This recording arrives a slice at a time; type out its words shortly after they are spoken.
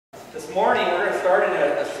This morning we're going to start in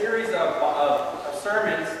a series of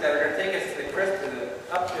sermons that are going to take us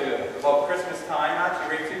up to about Christmas time,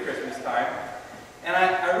 actually right to Christmas time. And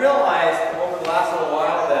I realized over the last little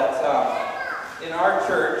while that in our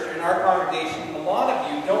church, in our congregation, a lot of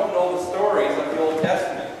you don't know the stories of the Old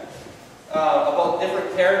Testament, about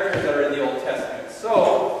different characters that are in the Old Testament.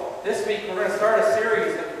 So this week we're going to start a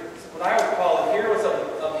series of what I would call the heroes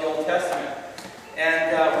of the Old Testament.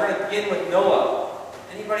 And we're going to begin with Noah.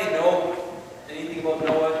 Anybody know anything about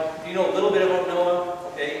Noah? Do you know a little bit about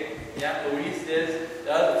Noah? Okay, yeah, Louise did.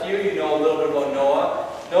 A few of you know a little bit about Noah.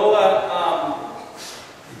 Noah,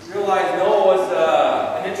 realize Noah was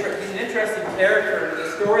he's an interesting character.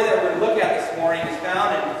 The story that we're going to look at this morning is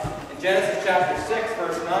found in Genesis chapter 6,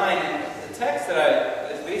 verse 9. And the text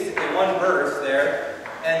is basically one verse there.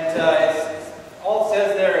 And all it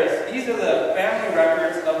says there is, these are the family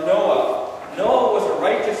records of Noah. Noah was a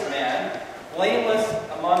righteous man, blameless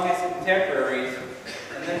among his contemporaries.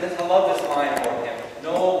 And then I love this line about him.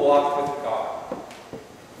 Noah walked with God.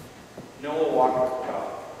 Noah walked with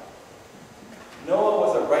God. Noah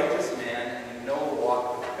was a righteous man, and Noah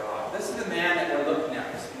walked with God. This is the man that we're looking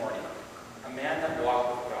at this morning. A man that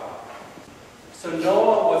walked with God. So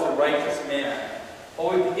Noah was a righteous man.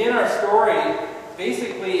 Well, we begin our story,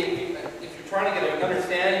 basically, if you're trying to get an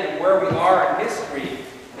understanding of where we are in history,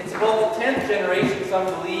 it's about the 10th generation, some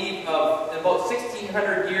believe, of about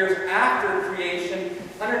 1,600 years after creation,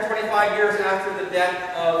 125 years after the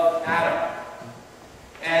death of Adam.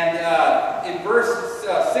 And in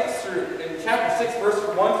chapter 6,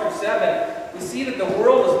 verse 1 through 7, we see that the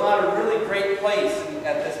world is not a really great place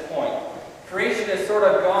at this point. Creation has sort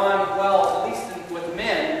of gone, well, at least with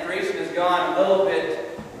men, creation has gone a little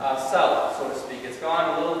bit south, so to speak. It's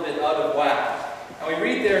gone a little bit out of whack. And we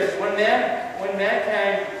read there, when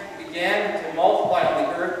mankind began to multiply on the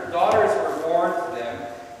earth, daughters were born to them.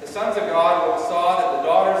 The sons of God saw that the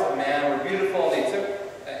daughters of man were beautiful, and they took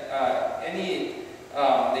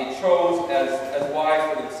they chose as wives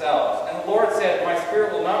for themselves. And the Lord said, my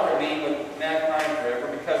spirit will not remain with mankind forever,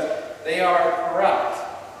 because they are corrupt.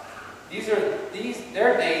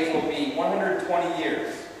 Their days will be 120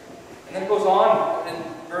 years. And then it goes on in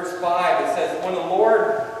verse 5, it says, when the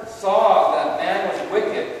Lord saw that man was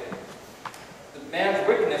wicked, man's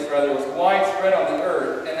wickedness was widespread on the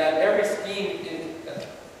earth, and that every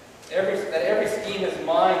scheme his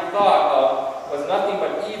mind thought of was nothing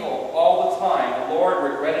but evil all the time, the Lord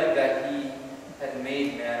regretted that he had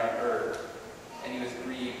made man on earth, and he was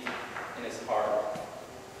grieved in his heart.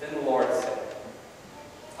 Then the Lord said,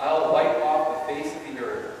 I'll wipe off the face of the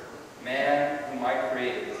earth man whom I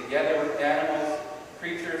created, together with animals,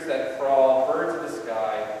 creatures that crawl, birds of the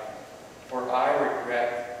sky, for I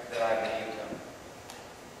regret that I made them.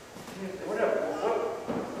 What do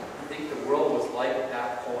you think the world was like at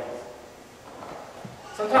that point?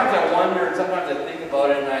 Sometimes I wonder, and sometimes I think about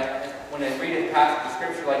it, and when I read a passage of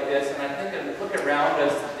scripture like this, and I think and look around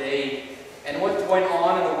us today, and what's going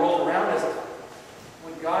on in the world around us,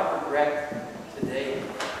 would God regret today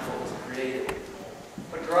what was created?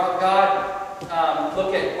 Would God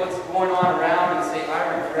look at what's going on around and say,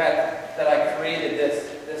 I regret that I created this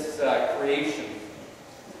creation?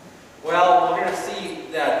 Well, we're going to see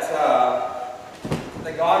that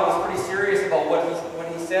God was pretty serious about what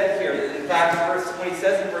he said here. In fact, when he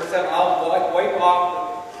says in verse 7, I'll wipe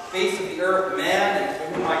off the face of the earth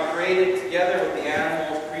man whom I created, together with the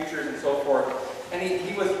animals, creatures, and so forth. And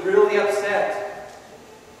he was really upset.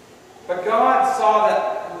 But God saw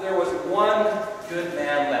that there was one good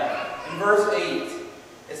man left. In verse 8,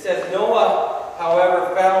 it says, Noah,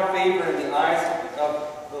 however, found favor in the eyes of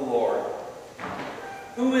the Lord.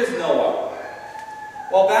 Who is Noah?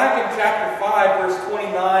 Well, back in chapter 5, verse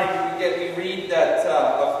 29, we read that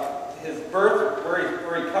of his birth,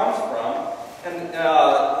 where he comes from, and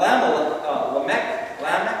Lamech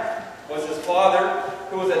was his father,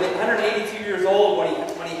 who was 182 years old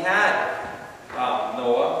when he had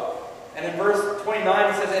Noah. And in verse 29,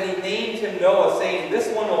 it says, and he named him Noah, saying,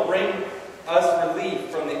 this one will bring us relief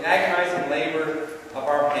from the agonizing labor of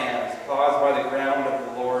our hands, caused by the ground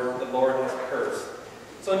of the Lord has cursed.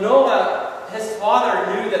 So Noah, his father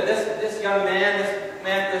knew that this young man,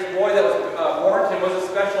 this boy that was born to him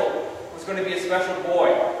was going to be a special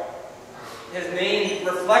boy. His name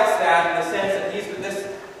reflects that in the sense that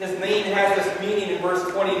his name has this meaning in verse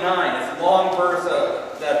 29. It's a long verse,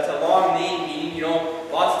 that's a long name meaning. You know,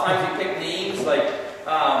 lots of times you pick names like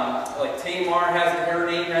Tamar her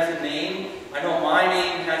name has a name. I know my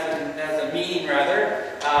name has a meaning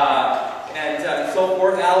rather, and so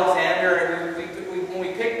forth. Alexander. When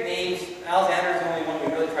we pick names, Alexander is the only one we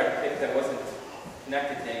really tried to pick that wasn't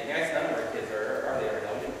connected to anything. None of our kids are they right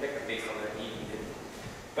now. We didn't pick a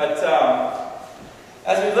But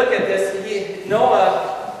as we look at this,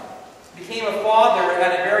 Noah became a father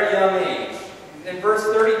at a very young age. In verse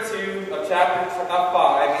 32 of chapter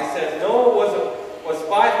 5, it says, Noah was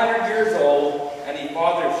 500 years old, and he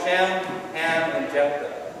fathered Shem, Ham, and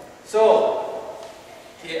Japheth. So,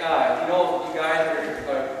 you know, you guys are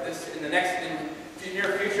in the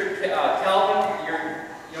near future, Calvin,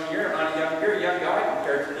 you're a young guy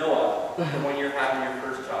compared to Noah when you're having your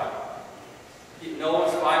first child.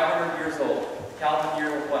 Noah's 500 years old. Calvin,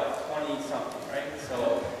 you're what, 20-something, right? So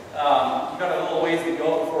you've got a little ways to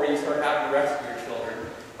go before you start having the rest of your children.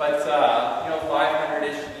 But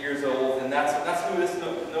 500-ish years old, and that's who this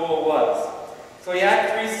Noah was. So he had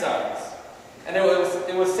 3 sons, and it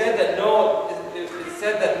was said that Noah. It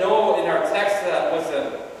said that Noah in our text was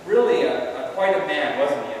really quite a man,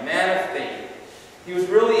 wasn't he? A man of faith. He was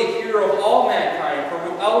really a hero of all mankind, for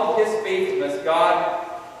without his faithfulness,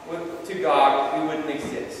 to God, we wouldn't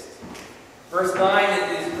exist. Verse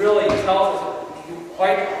 9 really tells us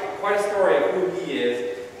quite a story of who he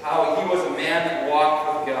is, how he was a man that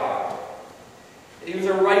walked with God. He was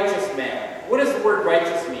a righteous man. What does the word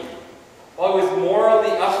righteous mean? Well, he was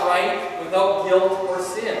morally upright, without guilt or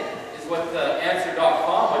sin, is what the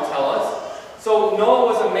answer.com would tell us. So Noah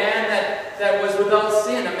was a man that was without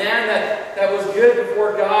sin, a man that was good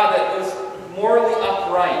before God, that was morally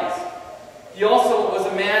upright. He also was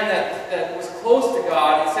a man that was close to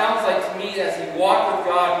God. It sounds like to me, as he walked with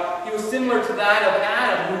God, he was similar to that of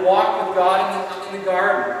Adam, who walked with God in the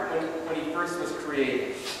garden when he first was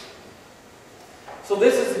created. So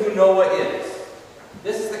this is who Noah is.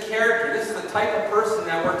 This is the character. This is the type of person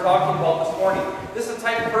that we're talking about this morning. This is the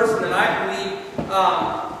type of person that I believe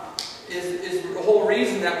is the whole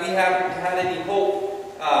reason that we haven't had any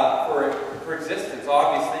hope for existence,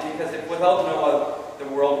 obviously, because without Noah, the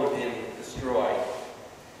world would be destroyed.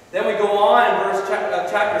 Then we go on in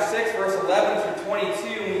chapter 6, verse 11 through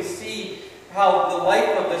 22, and we see how the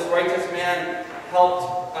life of this righteous man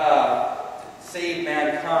helped save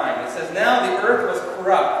mankind. It says, Now the earth was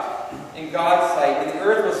corrupt in God's sight, and the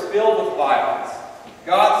earth was filled with violence.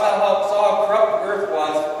 God saw how corrupt the earth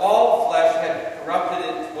was, for all flesh had corrupted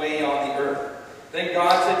its way on the earth. Then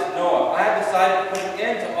God said to Noah, I have decided to put an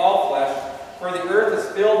end to all flesh, for the earth is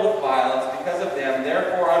filled with violence because of them.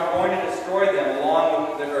 Therefore I'm going to destroy them along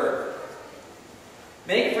with the earth.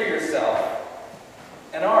 Make for yourself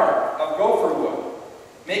an ark of gopher wood.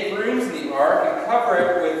 Make rooms in the ark and cover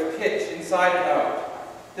it with pitch inside and out.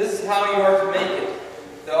 This is how you are to make it.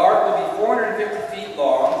 The ark will be 450 feet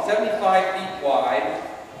long, 75 feet wide,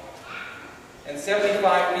 and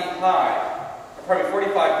 45 feet high.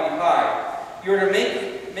 You are to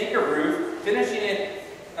make a roof, finishing it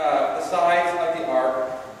the sides of the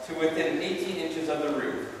ark to within 18 inches of the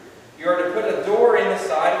roof. You are to put a door in the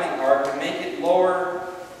side of the ark and make it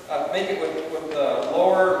with the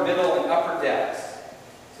lower, middle, and upper decks.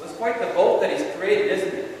 So it's quite the boat that he's created,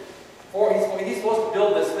 isn't it? He's supposed to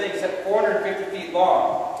build this thing, set 450 feet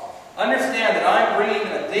long. Understand that I'm bringing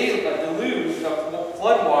a deluge of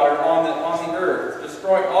flood water on the earth to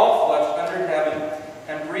destroy all flesh under heaven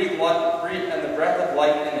and breathe and the breath of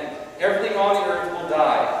life in it. Everything on the earth will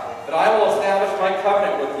die, but I will establish my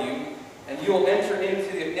covenant with you, and you will enter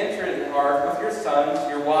the ark with your sons,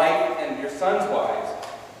 your wife, and your sons' wives.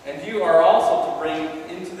 And you are also to bring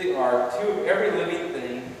into the ark 2 of every living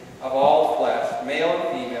thing of all flesh, male and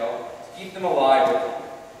female, to keep them alive with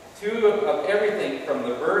you. 2 of everything from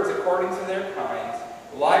the birds according to their kinds,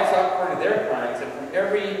 the livestock according to their kinds, and from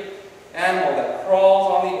every animal that crawls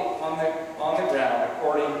on the ground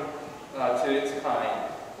according to its kind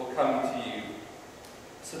will come to you,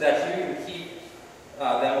 so that you can keep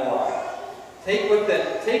them alive. Take with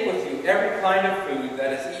you every kind of food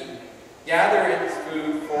that is eaten. Gather its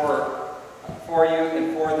food for you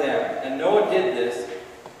and for them. And Noah did this,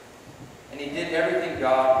 and he did everything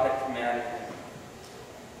God had commanded him.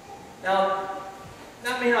 Now,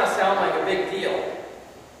 that may not sound like a big deal,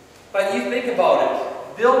 but you think about it.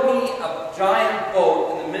 Build me a giant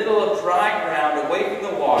boat in the middle of dry ground away from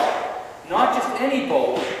the water. Not just any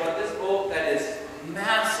boat, but this boat that is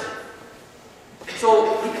massive.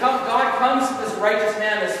 So God comes to this righteous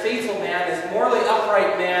man, this faithful man, this morally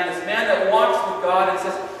upright man, this man that walks with God, and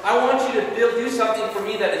says, I want you to do something for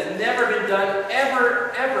me that has never been done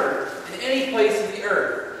ever in any place of the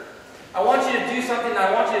earth. I want you to do something.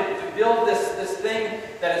 I want you to build this thing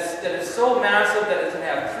that is so massive that it's going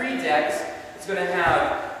to have 3 decks. It's going to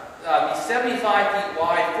have be 75 feet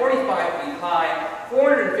wide, 45 feet high,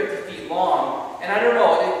 450 feet long. And I don't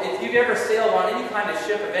know, if you've ever sailed on any kind of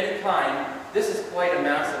ship of any kind, this is quite a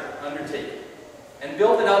massive undertaking. And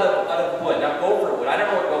build it out of wood, not gopher wood. I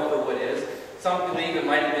don't know what gopher wood is. Some believe it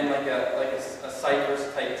might have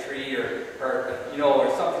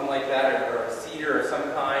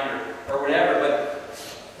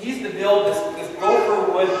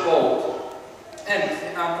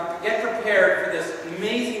prepared for this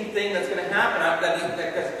amazing thing that's going to happen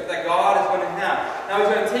that God is going to have. Now He's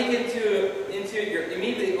going to take into your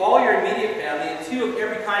immediately all your immediate family and 2 of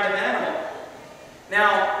every kind of animal.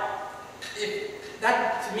 Now, if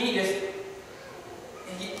that to me just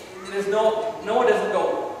Noah doesn't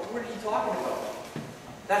go, what are you talking about?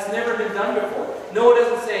 That's never been done before. Noah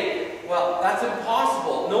doesn't say, well, that's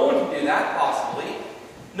impossible. No one can do that possibly.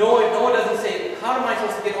 Noah doesn't say, how am I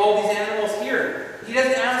supposed to get all these animals here? He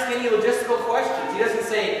doesn't ask any logistical questions. He doesn't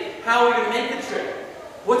say, how are we going to make the trip?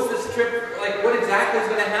 What's this trip, like what exactly is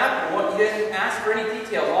going to happen? He doesn't ask for any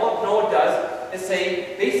details. All Noah does is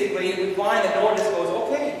say, basically, we find that Noah just goes,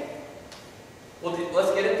 okay, well,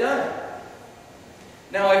 let's get it done.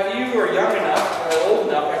 Now, if you are young enough, or old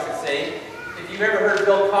enough, I should say, if you've ever heard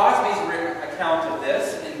Bill Cosby's account of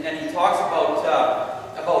this, and he talks about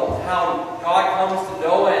how God comes to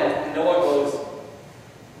Noah, and Noah goes,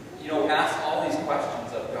 asks all these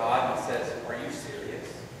questions of God and says, are you serious?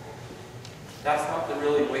 That's not the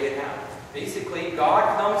really way it happens. Basically,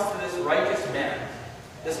 God comes to this righteous man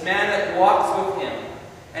that walks with him,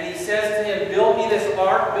 and he says to him, build me this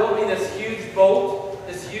ark, build me this huge boat,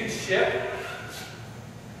 this huge ship.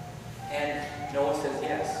 And Noah says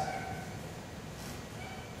yes.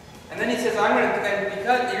 And then he says,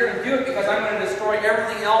 you're going to do it because I'm going to destroy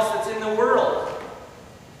everything else that's in the world.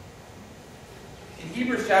 In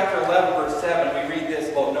Hebrews chapter 11, verse 7, we read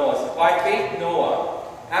this about Noah. It says, by faith Noah,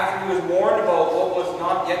 after he was warned about what was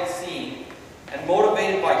not yet seen, and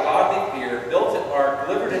motivated by godly fear, built an ark,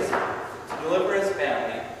 delivered his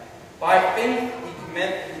family. By faith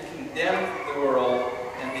he condemned the world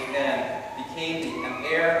and became an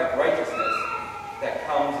heir of righteousness that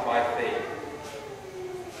comes by faith.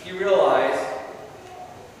 You realize,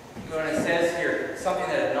 when it says here, something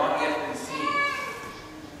that had not yet been seen.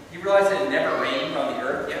 You realize that it never rained on the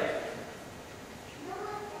earth yet?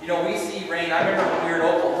 We see rain. I remember when we were in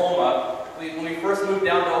Oklahoma, when we first moved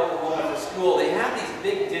down to Oklahoma for school, they have these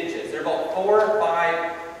big ditches. They're about 4 or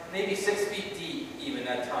 5, maybe 6 feet deep even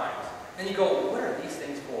at times. And you go, what are these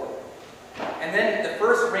things for? And then the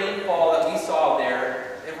first rainfall that we saw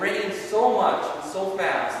there, it rained so much and so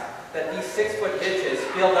fast that these 6-foot ditches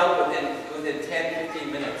filled up within 10,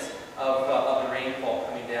 15 minutes of the rainfall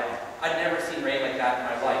coming down. I'd never seen rain like that in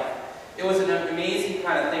my life. It was an amazing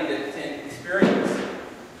kind of thing to experience.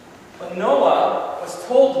 But Noah was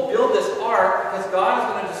told to build this ark because God was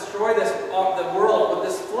going to destroy the world with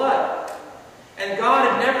this flood. And God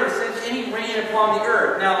had never sent any rain upon the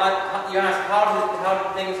earth. Now, you ask, how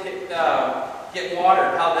did things get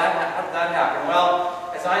watered? How did that happen?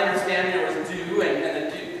 Well, as I understand it, there was dew,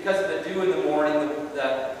 and because of the dew in the morning,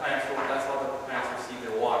 that's how the plants receive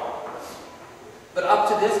their water. But up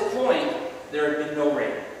to this point, there had been no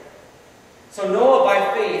rain. So Noah,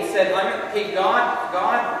 by faith, said,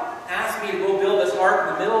 God asked me to go build this ark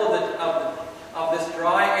in the middle of this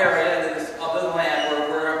dry area of the land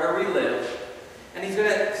where we live. And He's going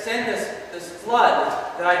to send this flood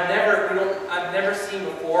that I've never seen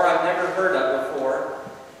before, I've never heard of before.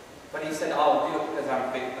 But He said, I'll do it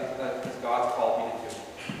because God's called me to do it.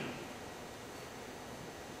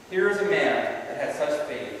 Here is a man that had such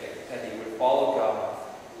faith that he would follow God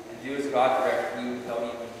and do as God directed him without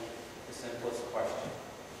even the simplest question.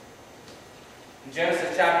 In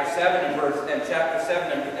Genesis chapter 7 and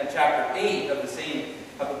chapter 8 of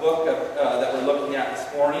the book that we're looking at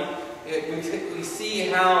this morning, we see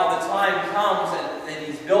how the time comes and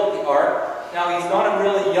he's built the ark. Now he's not a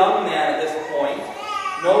really young man at this point.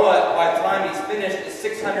 Noah, by the time he's finished, is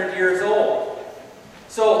 600 years old.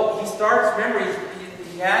 So he starts, remember,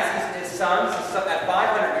 he has his sons at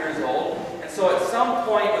 500 years old. And so at some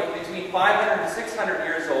point, between 500 and 600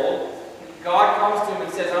 years old, God comes to him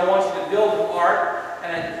and says, I want you to build an ark.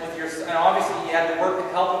 And obviously he had to work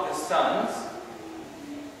and help with his sons.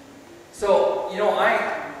 So,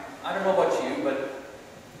 I don't know about you, but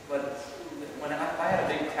when I had a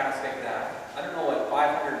big task like that, I don't know what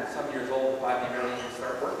 500 and some years old if I'd be ready to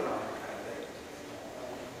start working on it kind of thing.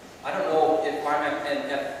 I don't know if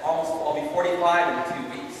I'll be 45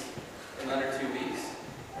 in 2 weeks, in under 2 weeks,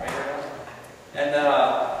 right? And I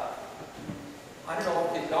don't know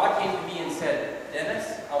if God came to me and said, Dennis,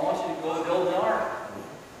 I want you to go build an ark,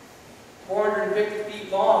 450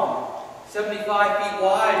 feet long, 75 feet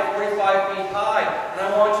wide, 45 feet high, and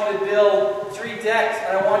I want you to build 3 decks,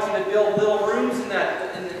 and I want you to build little rooms in there.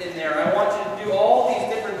 I want you to do all these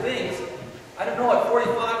different things. I don't know, at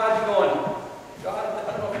 45 I'd be going, God,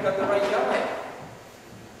 I don't know if you got the right guy.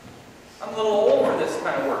 I'm a little old for this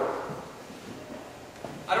kind of work.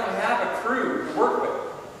 I don't have a crew to work with.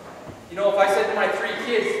 If I said to my 3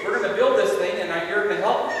 kids, we're going to build this thing and you're going to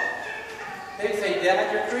help me, they'd say,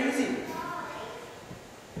 Dad, you're crazy.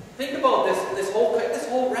 Think about this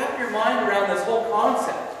whole, wrap your mind around this whole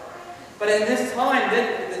concept. But in this time,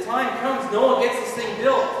 then the time comes, Noah gets this thing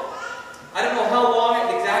built. I don't know how long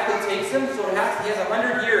it exactly takes him, so he has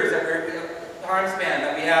 100 years that time span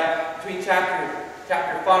that we have between chapter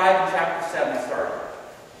 5 and chapter 7 starting.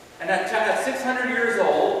 And at 600 years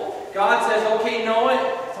old, God says, okay,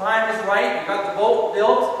 Noah, time is right. You got the boat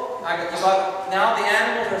built. Now the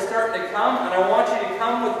animals are starting to come, and I want you to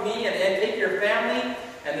come with me and take your family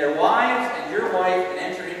and their wives and your wife and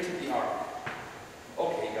enter into the ark.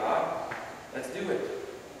 Okay, God, let's do it.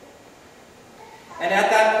 And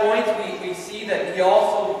at that point, we see that he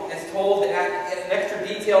also is told an extra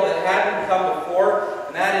detail that hadn't come before,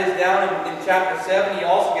 and that is down in chapter 7. He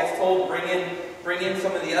also gets told to bring in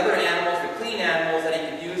some of the other animals, the clean animals that he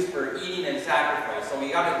could use for eating and sacrifice. So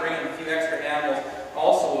we got to bring in a few extra animals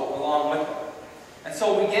also along with him. And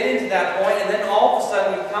so we get into that point, and then all of a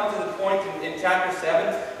sudden we come to the point in chapter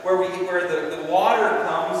 7 where the water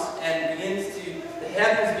comes and the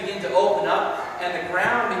heavens begin to open up, and the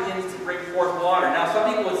ground begins to bring forth water. Now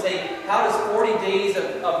some people would say, how does 40 days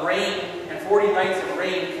of rain and 40 nights of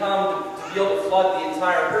rain come to be able to flood the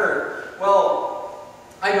entire earth? Well,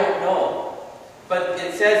 I don't know. But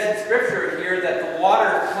it says in Scripture here that the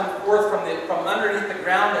water comes forth from underneath the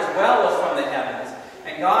ground as well as from the heavens.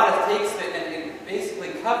 And God takes it and basically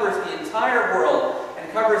covers the entire world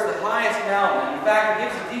and covers the highest mountain. In fact, it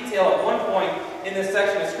gives a detail at one point in this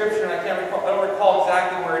section of Scripture, and I don't recall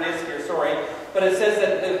exactly where it is here, sorry, but it says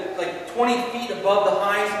that like 20 feet above the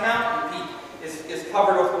highest mountain peak is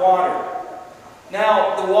covered with water.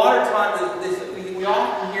 Now, the water time, we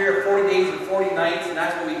often hear 40 days and 40 nights, and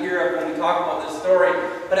that's what we hear of when we talk about this story.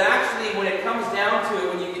 But actually, when it comes down to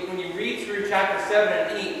it, when you read through chapter 7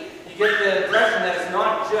 and 8, you get the impression that it's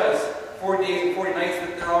not just 40 days and 40 nights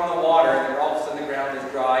that they're on the water, and then all of a sudden the ground is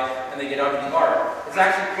dry, and they get out of the ark. It's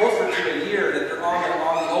actually closer to a year that they're on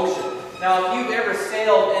the ocean. Now, if you've ever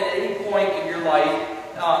sailed at any point in your life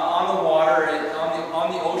on the water,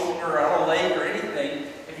 on the ocean, or on a lake or anything,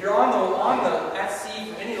 if you're at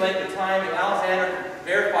sea for any length of time, and Alexander can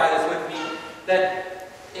verify this with me, that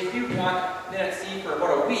if you've been at sea for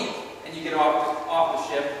about a week and you get off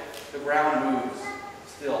the ship, the ground moves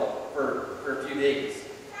still for a few days.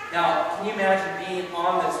 Now, can you imagine being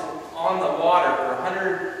on the water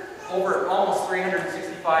for over almost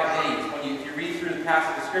 365 days? When you read through the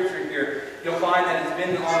passage of Scripture here, you'll find that they've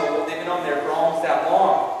been on there for almost that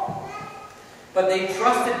long. But they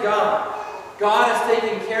trusted God. God has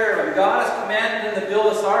taken care of them. God has commanded them to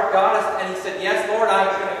build this ark. And he said, yes, Lord, I'm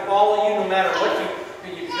going to follow you no matter what you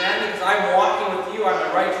command me, because I'm walking with you.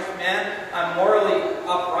 I'm a righteous man. I'm morally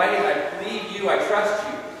upright. I believe you. I trust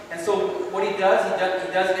you. And so what he does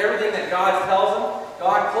everything that God tells him.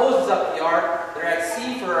 God closes up the ark. They're at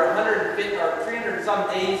sea for 150 or 300 some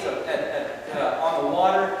days on the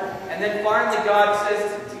water. And then finally God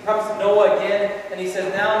he comes to Noah again, and he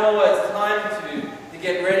says, now Noah, it's time to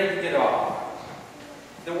get ready to get off.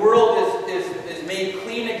 The world is made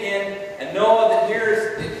clean again, and Noah that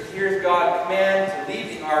hears God command to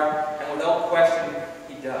leave the ark, and without question,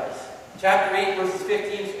 he does. Chapter 8, verses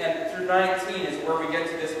 15 and through 19 is where we get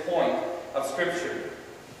to this point of Scripture.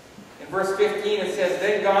 In verse 15 it says,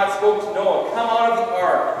 then God spoke to Noah, come out of the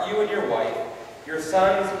ark, you and your wife, your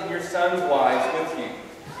sons and your sons' wives with you.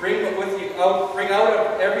 Bring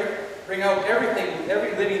out everything,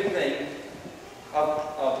 every living thing of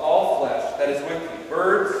all flesh that is with you,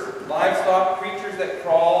 birds, livestock, creatures that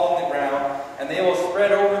crawl on the ground, and they will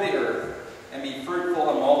spread over the earth and be fruitful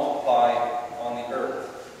and multiply on the earth.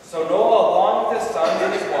 So Noah, along with his sons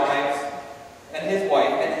and his wives, and his wife,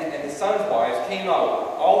 and his sons' wives, came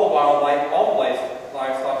out, all the wildlife, all the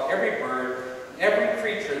livestock, every bird, every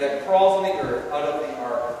creature that crawls on the earth, out of the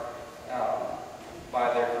ark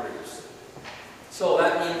by their groups. So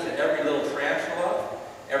that means that every little tarantula,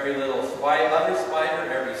 every little other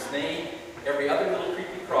spider, every snake, every other little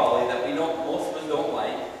creepy crawly that most of us don't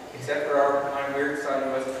like, except for my weird son who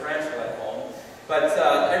has a tarantula at home. But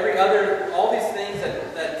all these things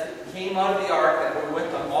that came out of the ark that were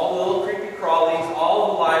with them, all the little creepy crawlies,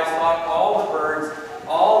 all the livestock, all the birds,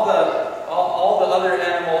 all the other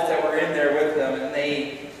animals that were in there with them, and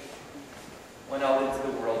they went out into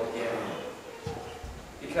the world again.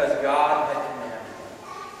 Because God had commanded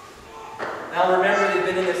them. Now remember, they've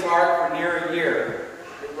been in this ark for near a year.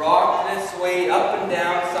 It rocked and it swayed up and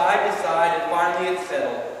down, side to side, and finally it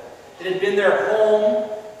settled. It had been their home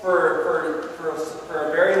for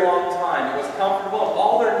a very long time. It was comfortable, and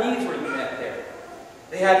all their needs were met there.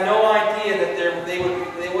 They had no idea that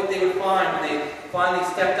what they would find when they finally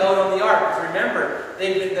stepped out on the ark. Because remember,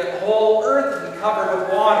 the whole earth had been covered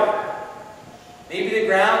with water. Maybe the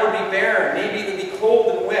ground would barren. Maybe it would be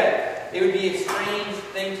cold and wet. It would be a strange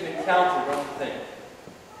thing to encounter, don't you think?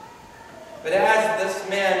 But as this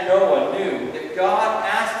man Noah knew, if God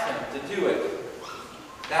asked him to do it,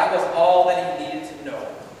 that was all that he needed to know.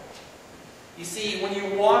 You see, when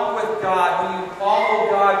you walk with God, when you follow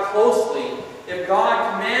God closely, if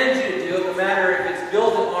God commands you to do it, no matter if it's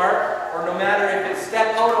build an ark, or no matter if it's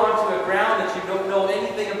step out onto a ground that you don't know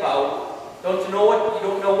anything about, you don't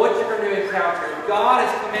know what you're going to encounter, if God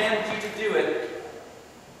has commanded you to do it,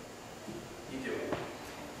 you do it.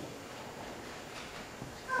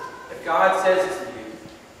 If God says to you,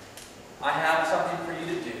 I have something for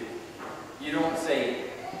you to do, you don't say,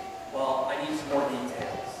 well, I need some more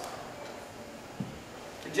details.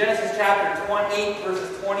 In Genesis chapter 28,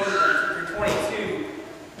 verses 20 through 22,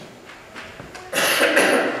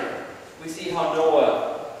 we see how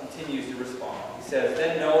Noah continues to respond. He says,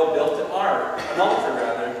 Then Noah built an altar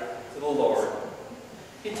to the Lord.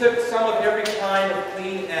 He took some of every kind of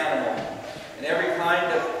clean animal and every kind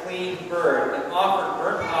of clean bird and offered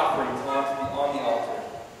burnt offerings on the altar.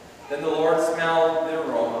 Then the Lord smelled the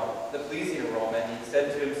aroma, the pleasing aroma, and he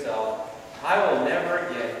said to himself, I will never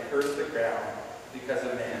again curse the ground because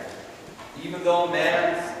of man, even though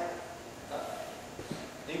man's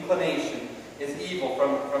inclination is evil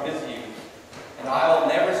from his youth, and I will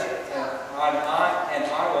never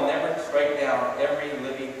strike down every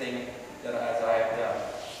living thing that as I have done.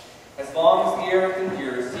 As long as the earth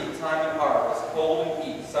endures, seed time and harvest, cold and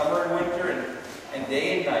heat, summer and winter, and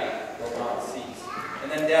day and night will not cease.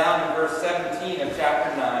 And then down in verse 17 of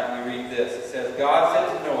chapter 9, we read this. It says, God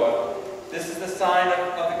said to Noah, This is the sign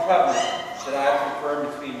of the covenant that I have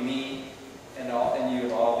confirmed between me